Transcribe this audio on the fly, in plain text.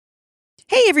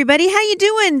Hey everybody, how you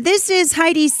doing? This is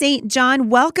Heidi St. John.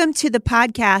 Welcome to the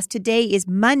podcast. Today is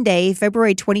Monday,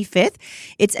 February 25th.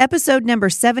 It's episode number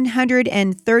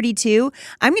 732.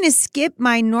 I'm going to skip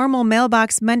my normal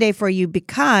Mailbox Monday for you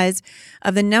because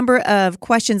of the number of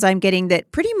questions I'm getting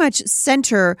that pretty much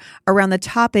center around the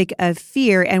topic of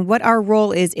fear and what our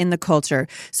role is in the culture.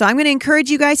 So I'm going to encourage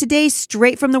you guys today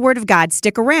straight from the Word of God.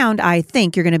 Stick around. I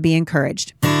think you're going to be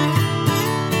encouraged.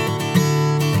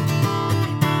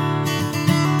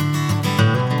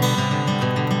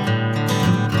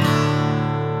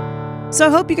 So I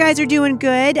hope you guys are doing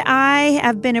good. I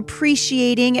have been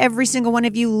appreciating every single one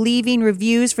of you leaving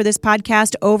reviews for this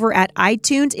podcast over at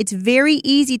iTunes. It's very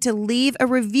easy to leave a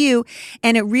review,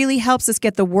 and it really helps us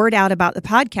get the word out about the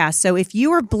podcast. So if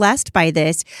you are blessed by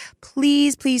this,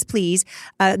 please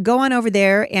go on over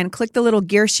there and click the little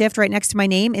gear shift right next to my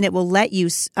name, and it will let you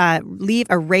leave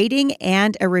a rating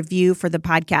and a review for the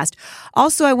podcast.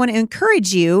 Also, I want to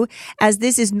encourage you, as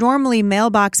this is normally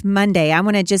Mailbox Monday, I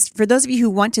want to just, for those of you who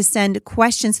want to send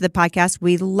questions to the podcast,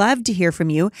 we'd love to hear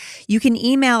from you. You can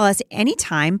email us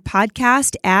anytime,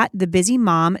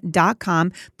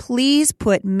 podcast@thebusymom.com. Please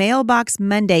put Mailbox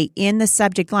Monday in the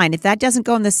subject line. If that doesn't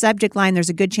go in the subject line, there's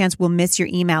a good chance we'll miss your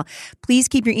email. Please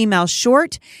keep your email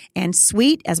short and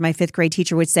sweet, as my fifth grade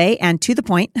teacher would say, and to the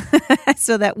point,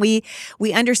 so that we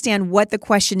understand what the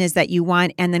question is that you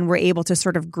want, and then we're able to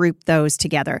sort of group those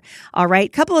together. All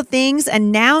right, couple of things,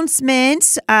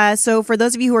 announcements. So for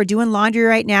those of you who are doing laundry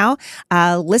right now,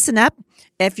 listen up.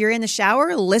 If you're in the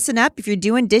shower, listen up. If you're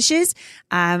doing dishes,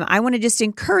 I want to just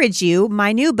encourage you.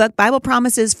 My new book, Bible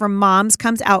Promises for Moms,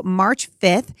 comes out March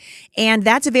 5th, and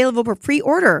that's available for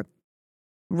pre-order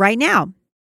right now.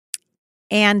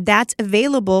 And that's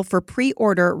available for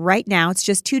pre-order right now. It's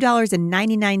just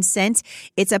 $2.99.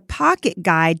 It's a pocket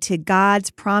guide to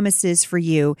God's promises for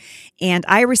you. And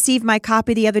I received my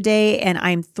copy the other day, and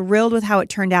I'm thrilled with how it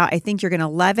turned out. I think you're going to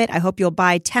love it. I hope you'll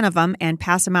buy 10 of them and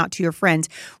pass them out to your friends.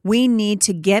 We need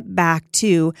to get back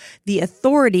to the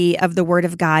authority of the Word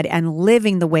of God and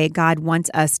living the way God wants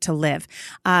us to live.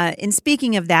 And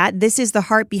speaking of that, this is the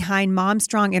heart behind Mom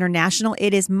Strong International.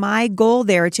 It is my goal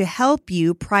there to help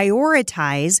you prioritize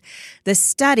the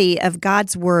study of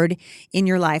God's Word in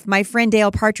your life. My friend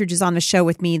Dale Partridge is on the show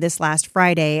with me this last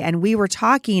Friday, and we were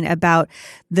talking about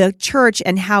the church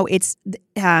and how it's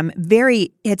become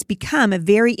very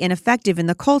ineffective in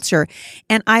the culture.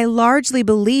 And I largely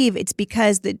believe it's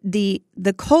because the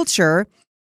culture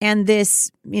and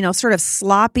this, sort of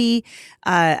sloppy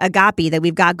agape that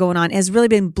we've got going on has really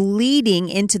been bleeding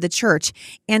into the church.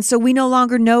 And so we no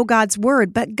longer know God's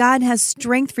Word, but God has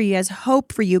strength for you, has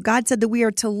hope for you. God said that we are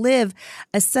to live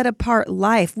a set-apart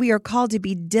life. We are called to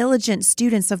be diligent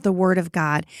students of the Word of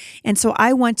God. And so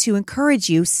I want to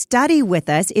encourage you, study with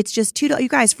us. It's just $2, you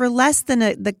guys, for less than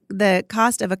the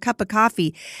cost of a cup of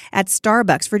coffee at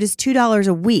Starbucks, for just $2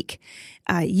 a week.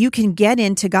 You can get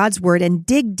into God's Word and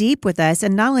dig deep with us.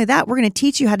 And not only that, we're going to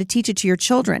teach you how to teach it to your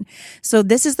children. So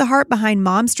this is the heart behind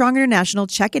Mom Strong International.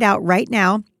 Check it out right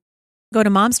now. Go to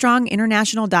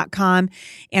momstronginternational.com,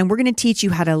 and we're going to teach you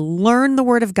how to learn the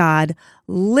Word of God,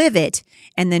 live it,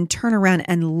 and then turn around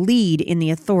and lead in the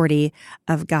authority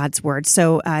of God's Word.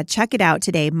 So check it out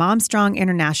today,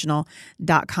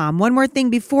 momstronginternational.com. One more thing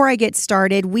before I get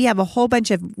started, we have a whole bunch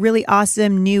of really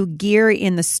awesome new gear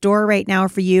in the store right now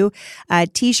for you.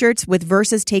 T-shirts with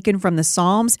verses taken from the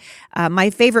Psalms. My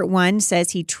favorite one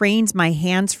says, "He trains my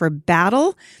hands for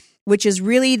battle," which is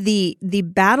really the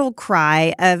battle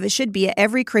cry of, it should be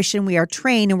every Christian. We are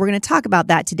trained, and we're going to talk about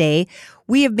that today.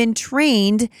 We have been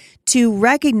trained to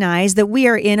recognize that we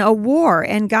are in a war,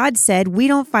 and God said we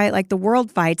don't fight like the world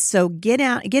fights. So get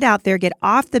out there, get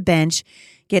off the bench,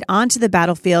 get onto the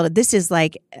battlefield. This is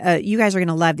like, you guys are going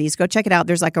to love these. Go check it out.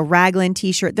 There's like a Raglan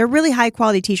t-shirt. They're really high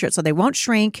quality t-shirts, so they won't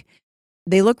shrink.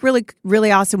 They look really,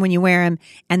 really awesome when you wear them,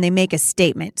 and they make a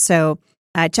statement. So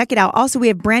check it out. Also, we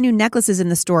have brand new necklaces in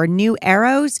the store, new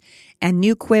arrows and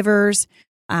new quivers,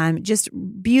 just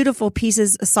beautiful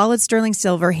pieces, solid sterling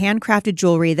silver, handcrafted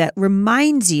jewelry that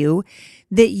reminds you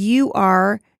that you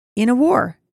are in a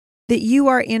war,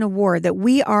 that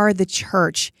we are the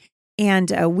church.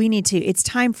 And it's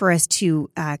time for us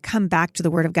to come back to the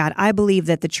Word of God. I believe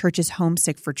that the church is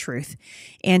homesick for truth.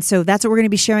 And so that's what we're going to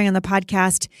be sharing on the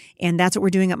podcast. And that's what we're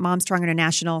doing at Mom Strong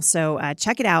International. So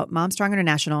check it out,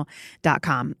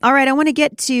 momstronginternational.com. All right, I want to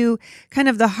get to kind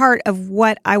of the heart of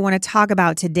what I want to talk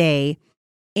about today.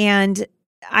 And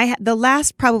the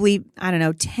last probably,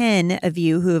 10 of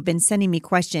you who have been sending me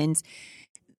questions,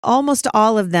 almost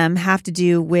all of them have to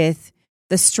do with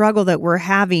the struggle that we're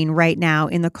having right now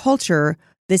in the culture,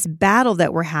 this battle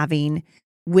that we're having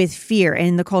with fear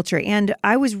in the culture. And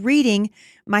I was reading,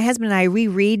 my husband and I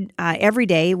reread every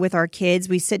day with our kids.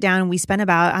 We sit down and we spend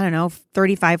about,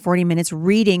 35, 40 minutes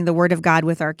reading the Word of God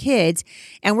with our kids.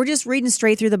 And we're just reading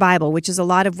straight through the Bible, which is a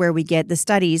lot of where we get the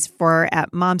studies for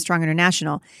at Mom Strong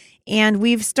International. And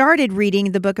we've started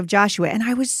reading the book of Joshua. And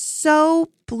I was so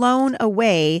blown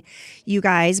away, you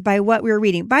guys, by what we were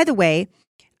reading. By the way,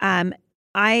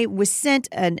 I was sent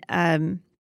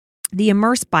the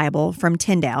Immerse Bible from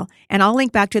Tyndale, and I'll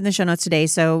link back to it in the show notes today.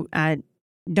 So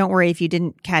don't worry if you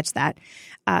didn't catch that.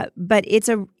 But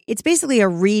it's basically a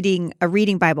reading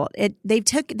Bible. They've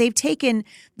taken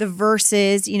the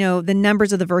verses, the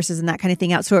numbers of the verses and that kind of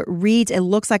thing out. So it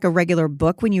looks like a regular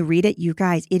book when you read it. You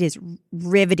guys, it is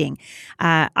riveting.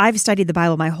 I've studied the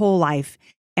Bible my whole life,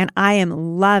 and I am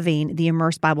loving the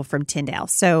Immerse Bible from Tyndale.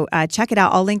 So check it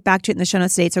out. I'll link back to it in the show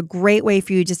notes today. It's a great way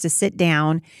for you just to sit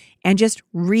down and just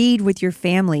read with your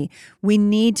family. We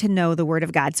need to know the Word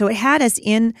of God. So it had us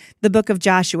in the book of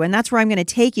Joshua, and that's where I'm going to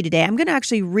take you today. I'm going to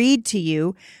actually read to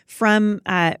you from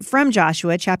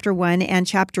Joshua chapter 1 and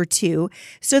chapter 2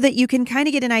 so that you can kind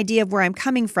of get an idea of where I'm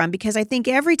coming from, because I think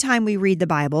every time we read the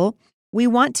Bible, we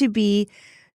want to be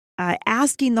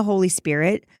asking the Holy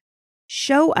Spirit,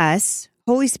 show us,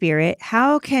 Holy Spirit,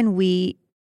 how can we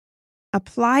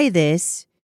apply this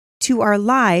to our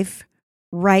life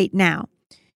right now?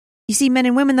 You see, men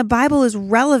and women, the Bible is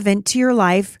relevant to your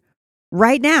life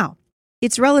right now.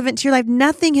 It's relevant to your life.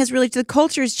 Nothing has really, the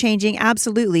culture is changing,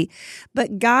 absolutely.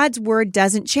 But God's word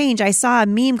doesn't change. I saw a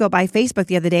meme go by Facebook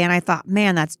the other day, and I thought,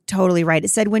 man, that's totally right.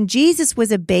 It said, when Jesus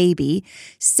was a baby,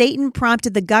 Satan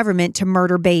prompted the government to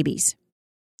murder babies.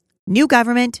 New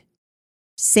government,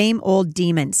 same old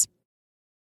demons.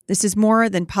 This is more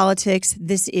than politics.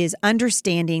 This is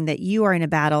understanding that you are in a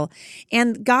battle.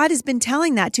 And God has been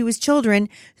telling that to his children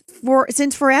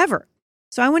since forever.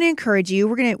 So I want to encourage you.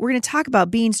 We're going to talk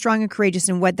about being strong and courageous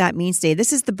and what that means today.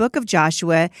 This is the book of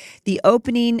Joshua, the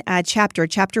opening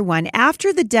chapter 1.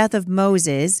 After the death of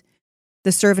Moses,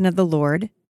 the servant of the Lord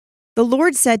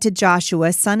said to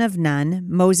Joshua, son of Nun,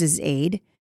 Moses' aide,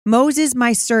 Moses,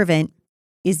 my servant,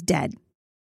 is dead.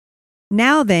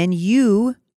 Now then,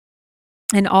 you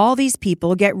and all these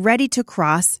people get ready to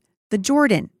cross the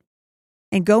Jordan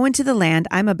and go into the land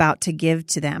I'm about to give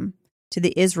to them, to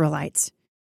the Israelites.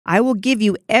 I will give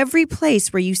you every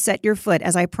place where you set your foot,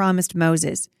 as I promised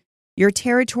Moses. Your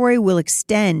territory will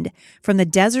extend from the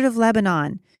desert of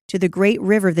Lebanon to the great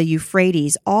river, the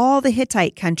Euphrates, all the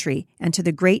Hittite country, and to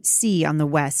the great sea on the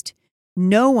west.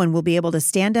 No one will be able to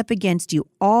stand up against you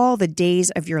all the days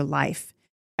of your life.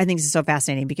 I think this is so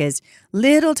fascinating because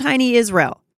little tiny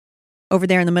Israel over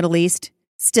there in the Middle East,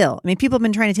 still, people have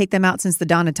been trying to take them out since the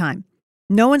dawn of time.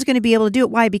 No one's going to be able to do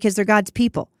it. Why? Because they're God's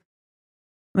people.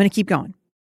 I'm going to keep going.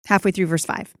 Halfway through verse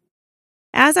 5.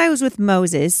 As I was with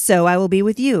Moses, so I will be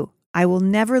with you. I will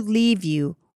never leave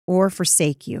you or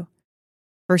forsake you.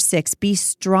 Verse 6, be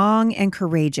strong and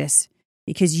courageous,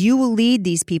 because you will lead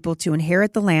these people to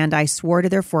inherit the land I swore to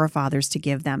their forefathers to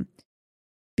give them.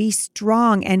 Be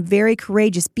strong and very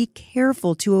courageous. Be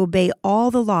careful to obey all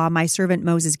the law my servant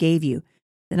Moses gave you.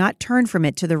 Do not turn from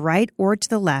it to the right or to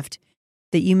the left,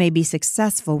 that you may be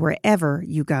successful wherever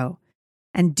you go.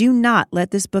 And do not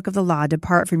let this book of the law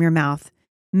depart from your mouth.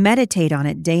 Meditate on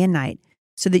it day and night,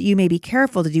 so that you may be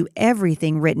careful to do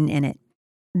everything written in it.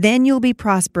 Then you'll be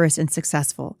prosperous and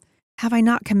successful. Have I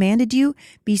not commanded you?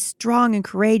 Be strong and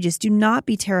courageous. Do not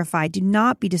be terrified. Do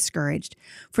not be discouraged.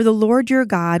 For the Lord your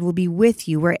God will be with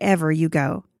you wherever you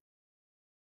go.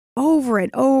 Over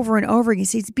and over and over again, he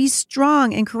says, be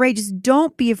strong and courageous.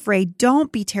 Don't be afraid.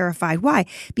 Don't be terrified. Why?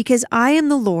 Because I am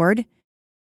the Lord,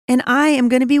 and I am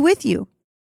going to be with you.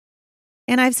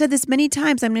 And I've said this many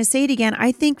times. I'm going to say it again.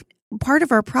 I think part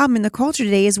of our problem in the culture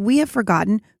today is we have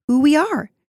forgotten who we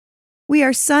are. We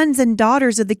are sons and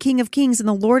daughters of the King of Kings and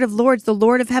the Lord of Lords, the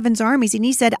Lord of Heaven's armies. And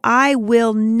he said, I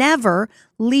will never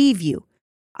leave you.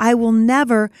 I will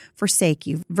never forsake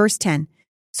you. Verse 10.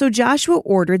 So Joshua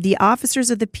ordered the officers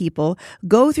of the people,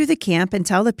 go through the camp and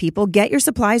tell the people, get your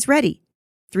supplies ready.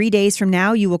 3 days from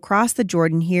now, you will cross the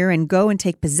Jordan here and go and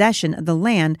take possession of the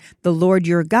land the Lord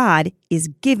your God is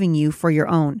giving you for your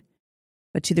own.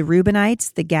 But to the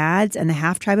Reubenites, the Gads, and the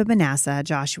half-tribe of Manasseh,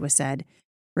 Joshua said,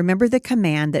 remember the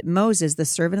command that Moses, the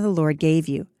servant of the Lord, gave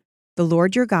you. The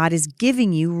Lord your God is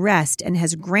giving you rest and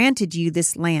has granted you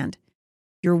this land.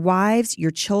 Your wives,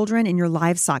 your children, and your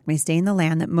livestock may stay in the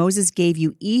land that Moses gave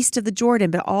you east of the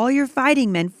Jordan, but all your fighting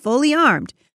men, fully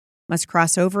armed, must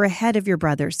cross over ahead of your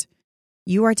brothers.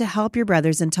 You are to help your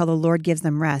brothers until the Lord gives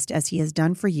them rest, as he has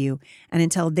done for you, and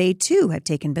until they too have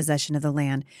taken possession of the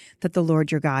land that the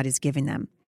Lord your God is giving them.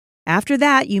 After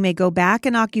that, you may go back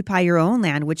and occupy your own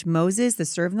land, which Moses, the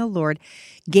servant of the Lord,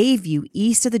 gave you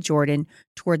east of the Jordan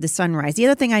toward the sunrise. The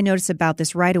other thing I notice about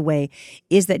this right away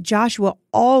is that Joshua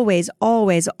always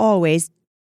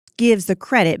gives the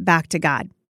credit back to God.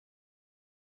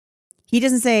 He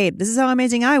doesn't say, this is how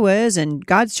amazing I was and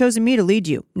God's chosen me to lead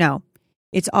you. No,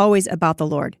 it's always about the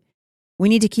Lord. We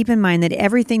need to keep in mind that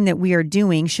everything that we are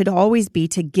doing should always be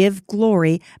to give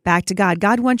glory back to God.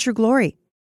 God wants your glory.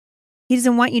 He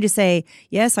doesn't want you to say,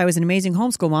 yes, I was an amazing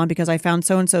homeschool mom because I found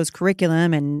so-and-so's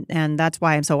curriculum and that's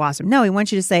why I'm so awesome. No, he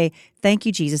wants you to say, thank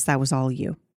you, Jesus, that was all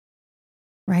you.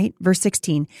 Right? Verse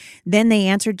 16, then they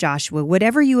answered Joshua,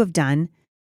 whatever you have done,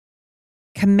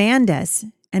 command us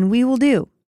and we will do.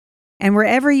 And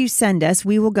wherever you send us,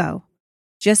 we will go.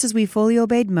 Just as we fully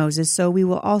obeyed Moses, so we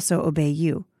will also obey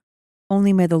you.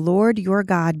 Only may the Lord your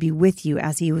God be with you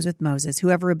as he was with Moses.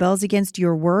 Whoever rebels against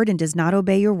your word and does not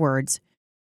obey your words,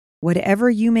 whatever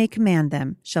you may command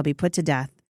them shall be put to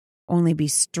death. Only be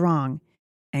strong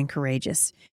and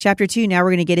courageous. Chapter 2, now we're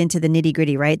going to get into the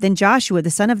nitty-gritty, right? Then Joshua, the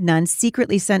son of Nun,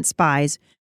 secretly sent spies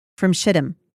from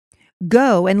Shittim.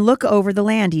 Go and look over the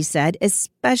land, he said,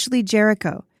 especially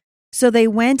Jericho. So they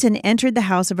went and entered the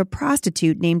house of a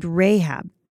prostitute named Rahab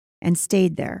and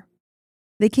stayed there.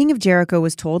 The king of Jericho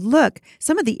was told, look,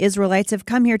 some of the Israelites have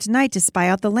come here tonight to spy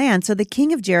out the land. So the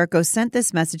king of Jericho sent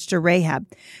this message to Rahab,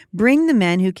 bring the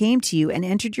men who came to you and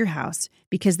entered your house,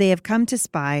 because they have come to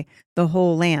spy the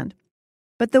whole land.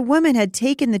 But the woman had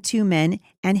taken the two men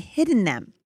and hidden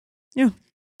them. Can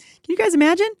you guys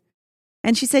imagine?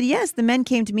 And she said, yes, the men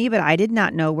came to me, but I did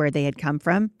not know where they had come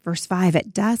from. Verse 5,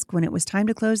 at dusk, when it was time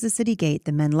to close the city gate,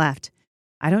 the men left.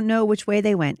 I don't know which way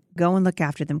they went. Go and look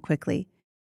after them quickly.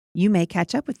 You may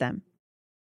catch up with them.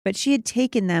 But she had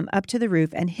taken them up to the roof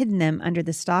and hidden them under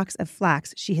the stalks of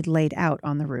flax she had laid out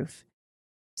on the roof.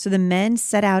 So the men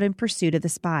set out in pursuit of the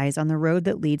spies on the road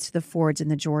that leads to the fords in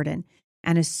the Jordan.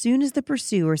 And as soon as the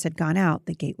pursuers had gone out,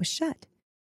 the gate was shut.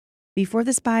 Before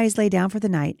the spies lay down for the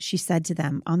night, she said to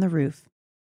them on the roof,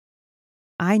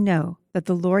 I know that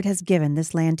the Lord has given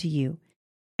this land to you,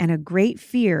 and a great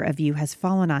fear of you has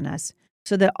fallen on us,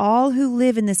 so that all who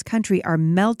live in this country are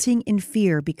melting in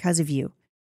fear because of you.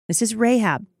 This is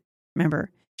Rahab.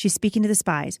 Remember, she's speaking to the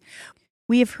spies.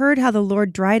 We have heard how the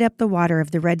Lord dried up the water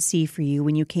of the Red Sea for you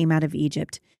when you came out of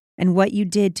Egypt, and what you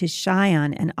did to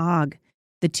Sihon and Og,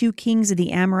 the two kings of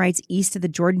the Amorites east of the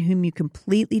Jordan, whom you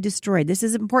completely destroyed. This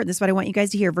is important. This is what I want you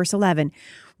guys to hear. Verse 11,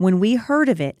 when we heard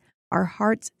of it, our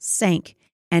hearts sank,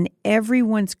 and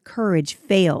everyone's courage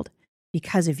failed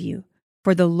because of you.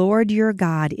 For the Lord your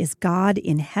God is God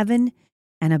in heaven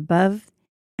and above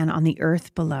and on the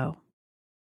earth below.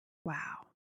 Wow.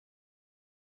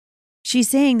 She's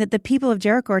saying that the people of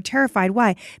Jericho are terrified.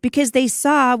 Why? Because they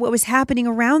saw what was happening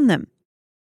around them.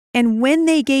 And when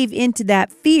they gave in to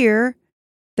that fear,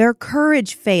 their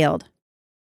courage failed.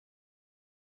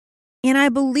 And I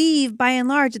believe, by and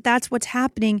large, that that's what's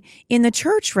happening in the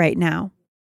church right now.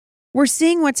 We're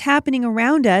seeing what's happening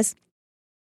around us,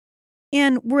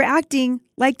 and we're acting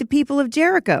like the people of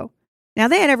Jericho. Now,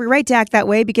 they had every right to act that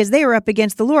way because they were up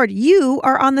against the Lord. You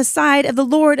are on the side of the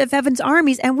Lord of heaven's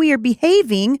armies, and we are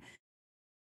behaving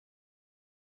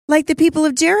like the people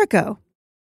of Jericho.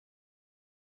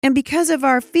 And because of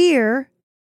our fear,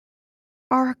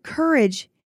 our courage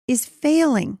is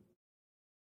failing.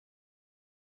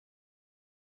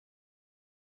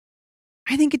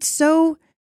 I think it's so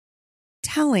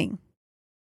telling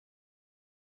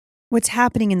what's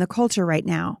happening in the culture right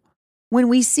now. When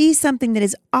we see something that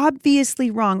is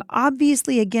obviously wrong,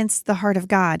 obviously against the heart of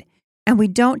God, and we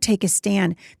don't take a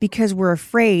stand because we're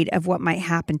afraid of what might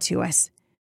happen to us.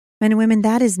 Men and women,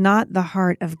 that is not the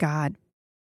heart of God.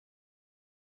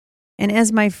 And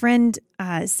as my friend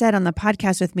said on the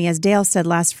podcast with me, as Dale said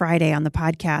last Friday on the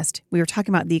podcast, we were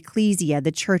talking about the ecclesia,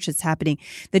 the church that's happening.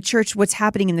 The church, what's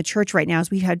happening in the church right now is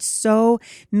we've had so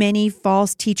many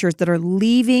false teachers that are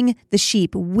leaving the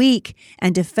sheep weak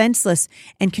and defenseless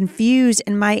and confused.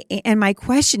 And my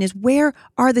question is, where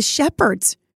are the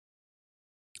shepherds?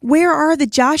 Where are the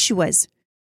Joshuas?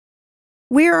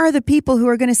 Where are the people who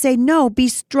are going to say, no, be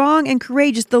strong and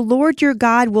courageous. The Lord your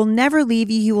God will never leave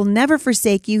you. He will never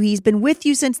forsake you. He's been with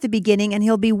you since the beginning, and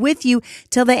he'll be with you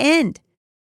till the end.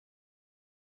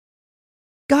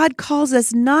 God calls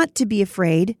us not to be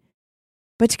afraid,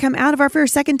 but to come out of our fear.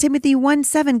 2 Timothy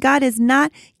 1:7, God has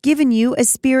not given you a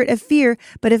spirit of fear,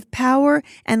 but of power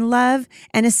and love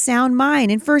and a sound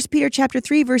mind. In 1 Peter chapter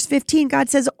 3, verse 15, God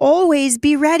says, always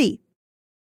be ready.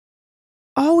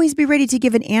 Always be ready to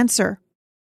give an answer.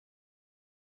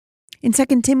 In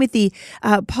 2 Timothy,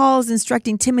 Paul's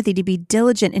instructing Timothy to be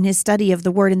diligent in his study of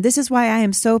the word. And this is why I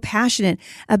am so passionate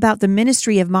about the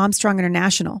ministry of Mom Strong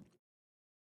International.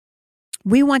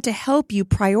 We want to help you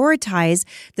prioritize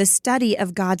the study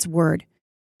of God's word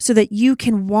so that you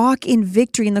can walk in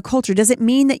victory in the culture. Does it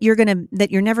mean that you're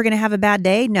never going to have a bad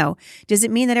day? No. Does it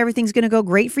mean that everything's going to go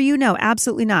great for you? No,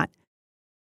 absolutely not.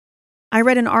 I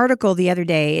read an article the other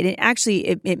day, and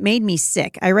it made me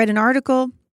sick. I read an article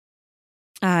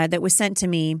that was sent to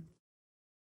me,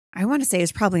 I want to say it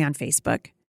was probably on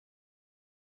Facebook,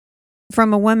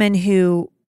 from a woman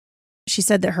who, she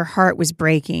said that her heart was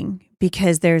breaking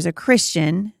because there's a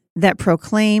Christian that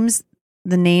proclaims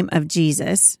the name of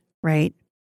Jesus, right?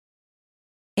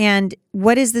 And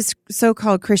what is this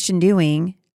so-called Christian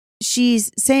doing?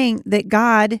 She's saying that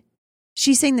God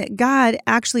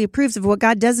actually approves of what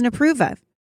God doesn't approve of.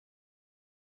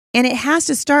 And it has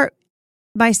to start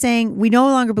by saying we no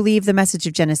longer believe the message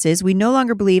of Genesis. We no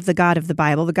longer believe the God of the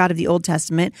Bible, the God of the Old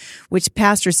Testament, which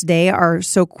pastors today are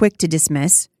so quick to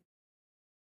dismiss.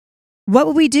 What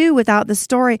will we do without the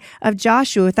story of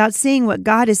Joshua, without seeing what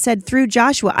God has said through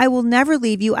Joshua? I will never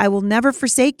leave you. I will never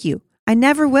forsake you. I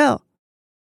never will.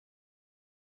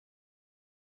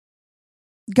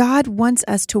 God wants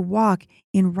us to walk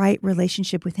in right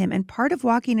relationship with Him. And part of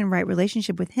walking in right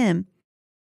relationship with Him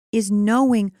is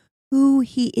knowing who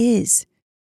He is.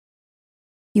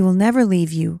 He will never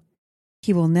leave you.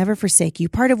 He will never forsake you.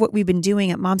 Part of what we've been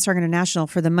doing at Mom Strong International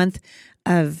for the month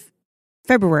of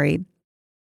February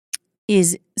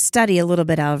is study a little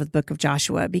bit out of the book of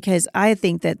Joshua, because I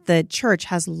think that the church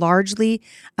has largely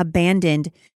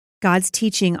abandoned God's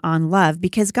teaching on love,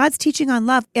 because God's teaching on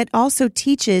love, it also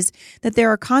teaches that there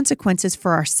are consequences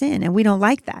for our sin, and we don't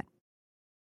like that.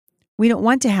 We don't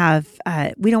want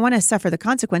to suffer the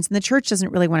consequence, and the church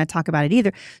doesn't really want to talk about it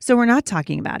either, so we're not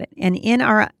talking about it. And in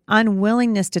our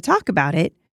unwillingness to talk about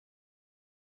it,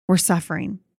 we're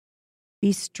suffering.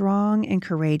 Be strong and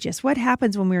courageous. What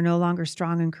happens when we're no longer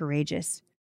strong and courageous?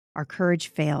 Our courage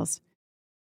fails.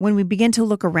 When we begin to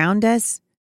look around us,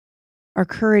 our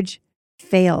courage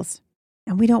fails.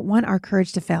 And we don't want our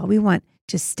courage to fail. We want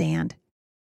to stand.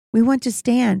 We want to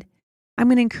stand. I'm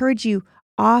going to encourage you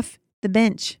off the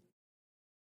bench.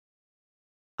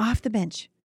 Off the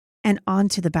bench and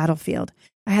onto the battlefield.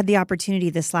 I had the opportunity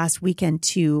this last weekend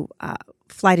to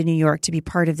fly to New York to be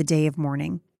part of the Day of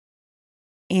Mourning.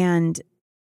 And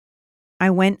I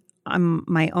went on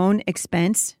my own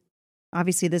expense.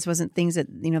 Obviously, this wasn't things that,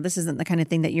 this isn't the kind of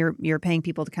thing that you're paying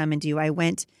people to come and do. I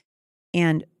went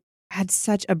and had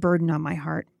such a burden on my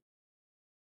heart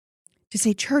to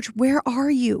say, church, where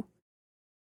are you?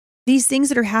 These things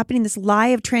that are happening, this lie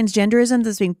of transgenderism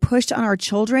that's being pushed on our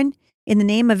children in the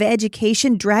name of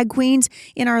education, drag queens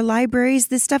in our libraries,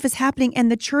 this stuff is happening,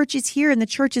 and the church is here and the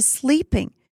church is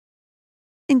sleeping.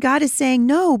 And God is saying,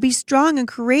 no, be strong and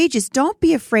courageous. Don't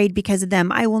be afraid because of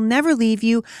them. I will never leave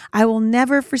you. I will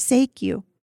never forsake you.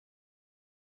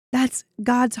 That's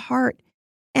God's heart.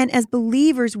 And as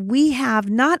believers, we have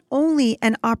not only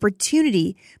an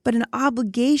opportunity, but an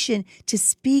obligation to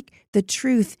speak the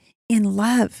truth in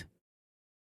love.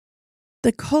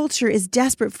 The culture is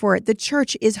desperate for it. The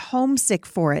church is homesick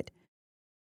for it.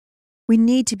 We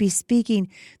need to be speaking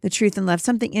the truth in love.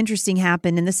 Something interesting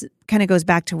happened, and this kind of goes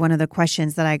back to one of the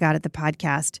questions that I got at the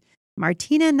podcast.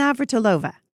 Martina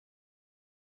Navratilova,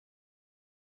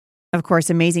 of course,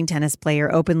 amazing tennis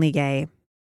player, openly gay,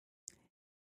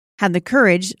 had the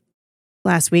courage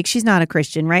last week, she's not a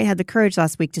Christian, right? Had the courage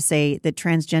last week to say that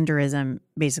transgenderism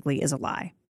basically is a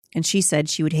lie. And she said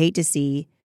she would hate to see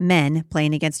men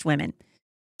playing against women.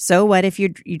 So what if you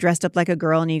dressed up like a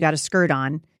girl and you got a skirt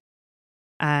on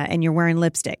and you're wearing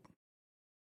lipstick?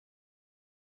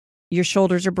 Your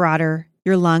shoulders are broader,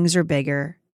 your lungs are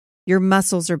bigger, your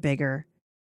muscles are bigger,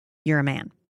 you're a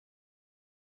man.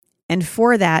 And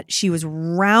for that, she was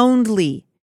roundly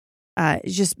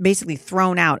just basically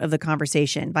thrown out of the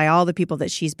conversation by all the people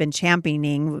that she's been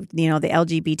championing, the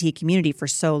LGBT community for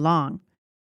so long.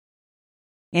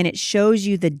 And it shows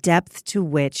you the depth to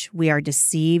which we are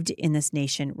deceived in this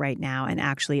nation right now and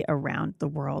actually around the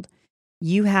world.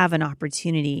 You have an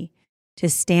opportunity to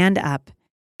stand up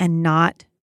and not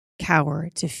cower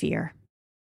to fear.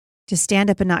 To stand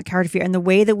up and not cower to fear. And the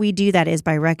way that we do that is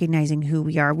by recognizing who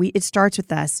we are. It starts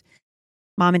with us.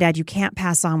 Mom and Dad, you can't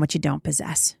pass on what you don't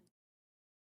possess.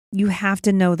 You have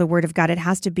to know the Word of God. It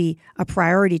has to be a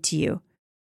priority to you.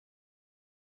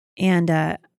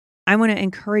 And I want to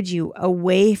encourage you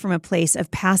away from a place of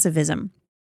passivism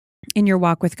in your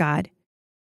walk with God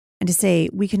and to say,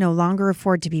 we can no longer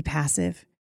afford to be passive.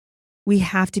 We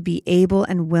have to be able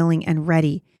and willing and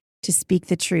ready to speak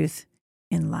the truth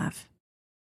in love.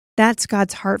 That's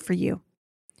God's heart for you,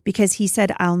 because he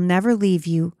said, I'll never leave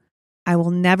you. I will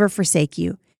never forsake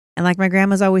you. And like my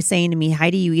grandma's always saying to me,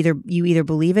 Heidi, you either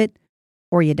believe it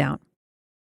or you don't.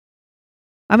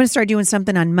 I'm going to start doing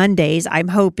something on Mondays, I'm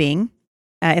hoping,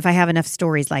 if I have enough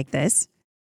stories like this,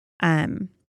 in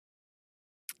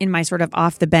my sort of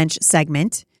off the bench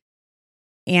segment.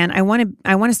 And I want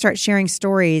to start sharing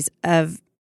stories of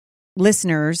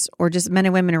listeners or just men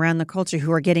and women around the culture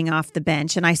who are getting off the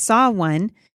bench. And I saw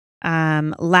one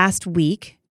last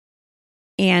week,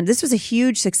 and this was a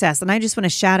huge success. And I just want to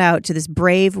shout out to this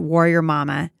brave warrior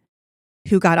mama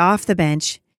who got off the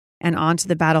bench and onto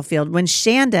the battlefield. When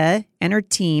Shanda and her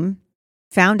team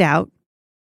found out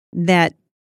that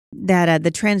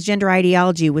the transgender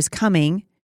ideology was coming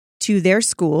to their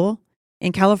school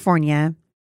in California,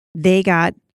 they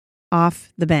got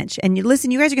off the bench. And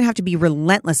listen, you guys are going to have to be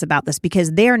relentless about this,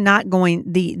 because they are not going,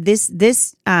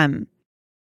 this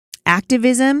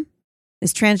activism,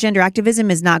 this transgender activism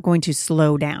is not going to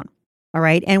slow down. All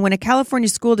right. And when a California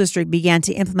school district began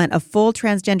to implement a full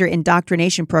transgender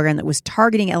indoctrination program that was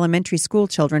targeting elementary school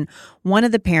children, one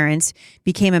of the parents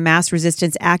became a mass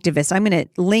resistance activist. I'm going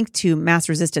to link to mass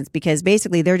resistance, because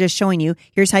basically they're just showing you,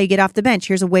 here's how you get off the bench.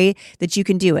 Here's a way that you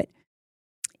can do it.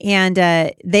 And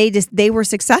they were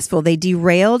successful. They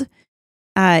derailed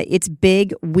its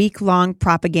big week-long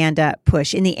propaganda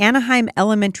push. In the Anaheim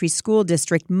Elementary School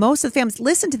District, most of the families,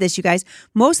 listen to this, you guys,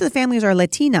 most of the families are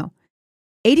Latino.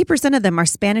 80% of them are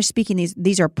Spanish-speaking.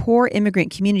 These are poor immigrant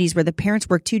communities where the parents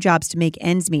work 2 jobs to make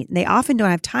ends meet. And they often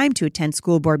don't have time to attend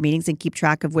school board meetings and keep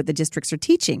track of what the districts are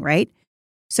teaching, right?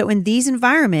 So in these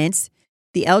environments,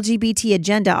 the LGBT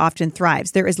agenda often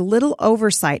thrives. There is little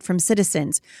oversight from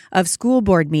citizens of school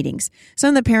board meetings. Some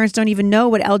of the parents don't even know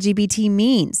what LGBT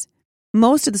means.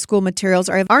 Most of the school materials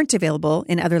aren't available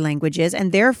in other languages,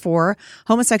 and therefore,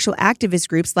 homosexual activist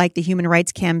groups like the Human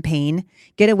Rights Campaign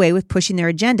get away with pushing their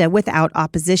agenda without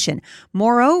opposition.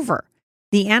 Moreover,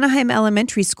 the Anaheim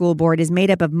Elementary School Board is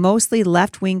made up of mostly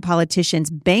left-wing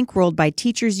politicians bankrolled by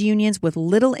teachers' unions with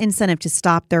little incentive to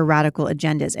stop their radical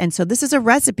agendas. And so this is a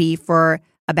recipe for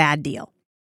a bad deal,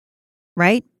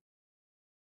 right?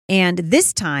 And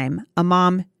this time, a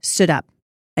mom stood up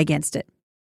against it.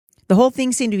 The whole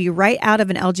thing seemed to be right out of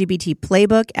an LGBT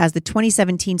playbook. As the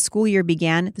 2017 school year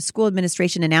began, the school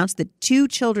administration announced that 2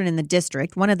 children in the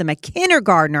district, one of them a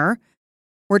kindergartner,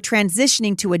 were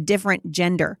transitioning to a different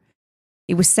gender.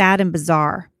 It was sad and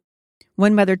bizarre.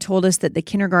 One mother told us that the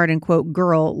kindergarten, quote,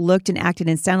 girl looked and acted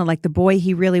and sounded like the boy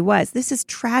he really was. This is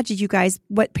tragic, you guys,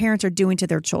 what parents are doing to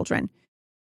their children.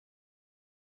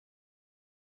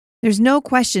 There's no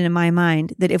question in my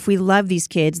mind that if we love these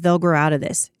kids, they'll grow out of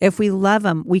this. If we love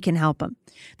them, we can help them.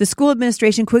 The school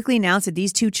administration quickly announced that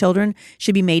these 2 children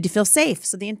should be made to feel safe.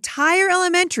 So the entire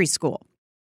elementary school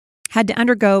had to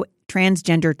undergo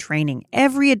transgender training.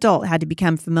 Every adult had to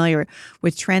become familiar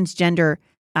with transgender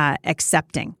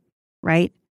accepting,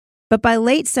 right? But by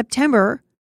late September,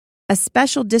 a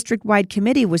special district-wide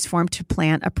committee was formed to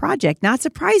plan a project. Not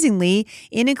surprisingly,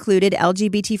 it included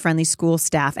LGBT-friendly school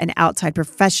staff and outside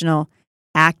professional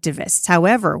activists.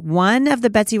 However, one of the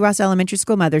Betsy Ross Elementary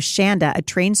School mothers, Shanda, a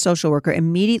trained social worker,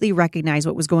 immediately recognized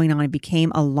what was going on and became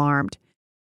alarmed.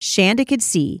 Shanda could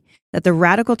see that the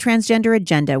radical transgender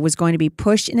agenda was going to be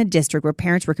pushed in a district where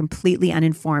parents were completely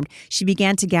uninformed. She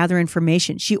began to gather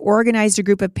information. She organized a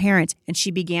group of parents, and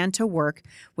she began to work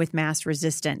with mass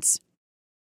resistance.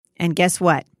 And guess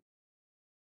what?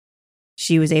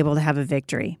 She was able to have a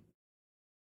victory.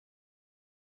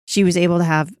 She was able to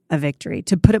have a victory.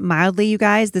 To put it mildly, you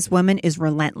guys, this woman is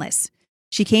relentless.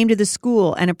 She came to the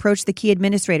school and approached the key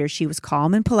administrator. She was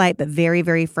calm and polite, but very,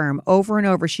 very firm. Over and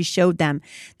over, she showed them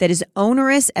that as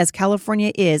onerous as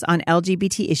California is on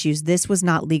LGBT issues, this was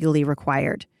not legally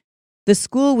required. The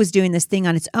school was doing this thing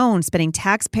on its own, spending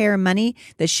taxpayer money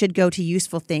that should go to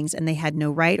useful things, and they had no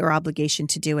right or obligation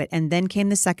to do it. And then came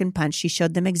the second punch. She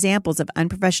showed them examples of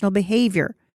unprofessional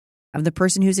behavior of the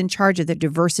person who's in charge of the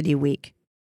diversity week.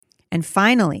 And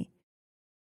finally,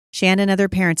 Shanda and other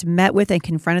parents met with and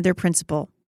confronted their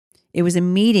principal. It was a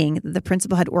meeting that the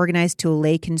principal had organized to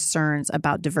allay concerns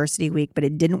about Diversity Week, but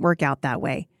it didn't work out that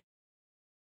way.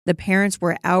 The parents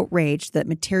were outraged that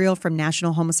material from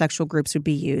national homosexual groups would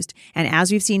be used. And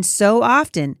as we've seen so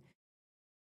often,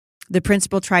 the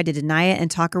principal tried to deny it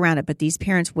and talk around it, but these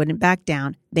parents wouldn't back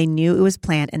down. They knew it was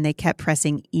planned, and they kept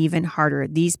pressing even harder.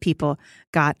 These people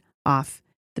got off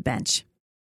the bench.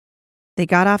 They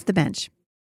got off the bench.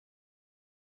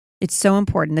 It's so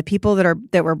important. The people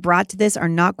that were brought to this are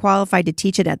not qualified to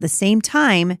teach it. At the same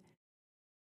time,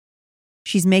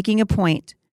 she's making a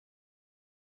point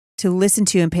to listen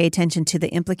to and pay attention to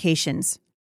the implications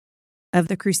of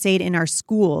the crusade in our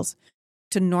schools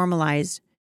to normalize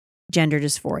gender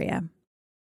dysphoria.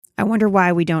 I wonder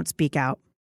why we don't speak out.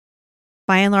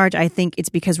 By and large, I think it's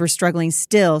because we're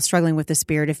still struggling with the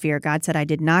spirit of fear. God said, I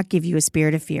did not give you a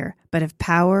spirit of fear, but of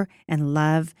power and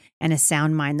love and a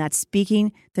sound mind. That's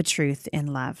speaking the truth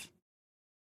in love.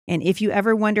 And if you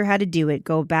ever wonder how to do it,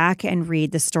 go back and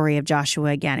read the story of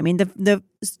Joshua again. I mean, the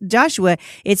Joshua,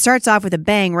 it starts off with a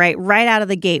bang, right out of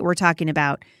the gate. We're talking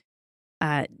about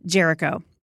Jericho.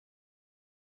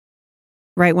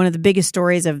 Right, one of the biggest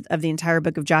stories of the entire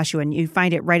book of Joshua, and you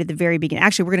find it right at the very beginning.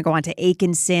 Actually, we're going to go on to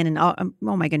Achan, sin, and oh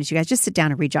my goodness, you guys, just sit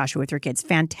down and read Joshua with your kids.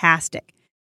 Fantastic.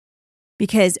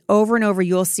 Because over and over,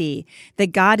 you'll see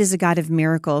that God is a God of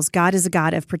miracles. God is a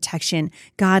God of protection.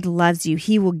 God loves you.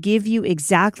 He will give you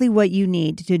exactly what you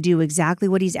need to do exactly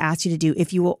what he's asked you to do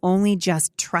if you will only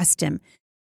just trust him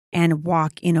and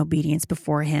walk in obedience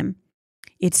before him.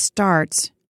 It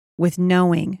starts with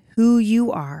knowing who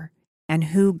you are and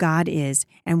who God is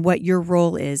and what your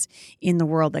role is in the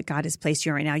world that God has placed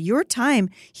you in right now. Your time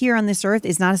here on this earth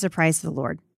is not a surprise to the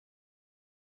Lord.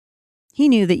 He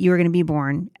knew that you were going to be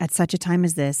born at such a time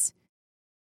as this,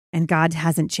 and God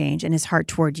hasn't changed, and his heart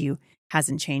toward you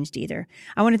hasn't changed either.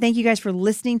 I want to thank you guys for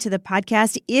listening to the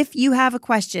podcast. If you have a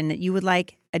question that you would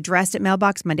like addressed at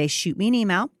Mailbox Monday, shoot me an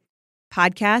email,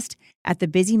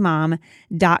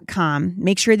 podcast@thebusymom.com.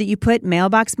 Make sure that you put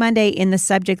Mailbox Monday in the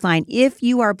subject line. If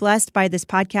you are blessed by this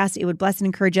podcast, it would bless and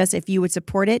encourage us if you would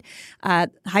support it.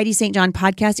 Heidi St. John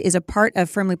Podcast is a part of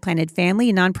Firmly Planted Family,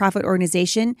 a nonprofit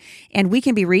organization, and we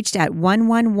can be reached at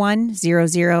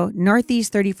 11100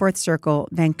 Northeast 34th Circle,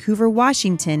 Vancouver,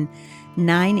 Washington,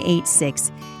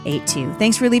 98682.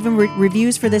 Thanks for leaving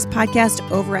reviews for this podcast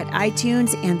over at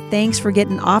iTunes, and thanks for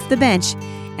getting off the bench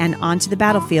and onto the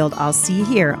battlefield. I'll see you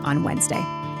here on Wednesday.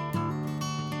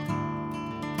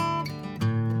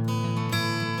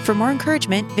 For more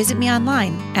encouragement, visit me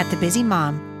online at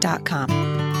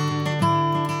thebusymom.com.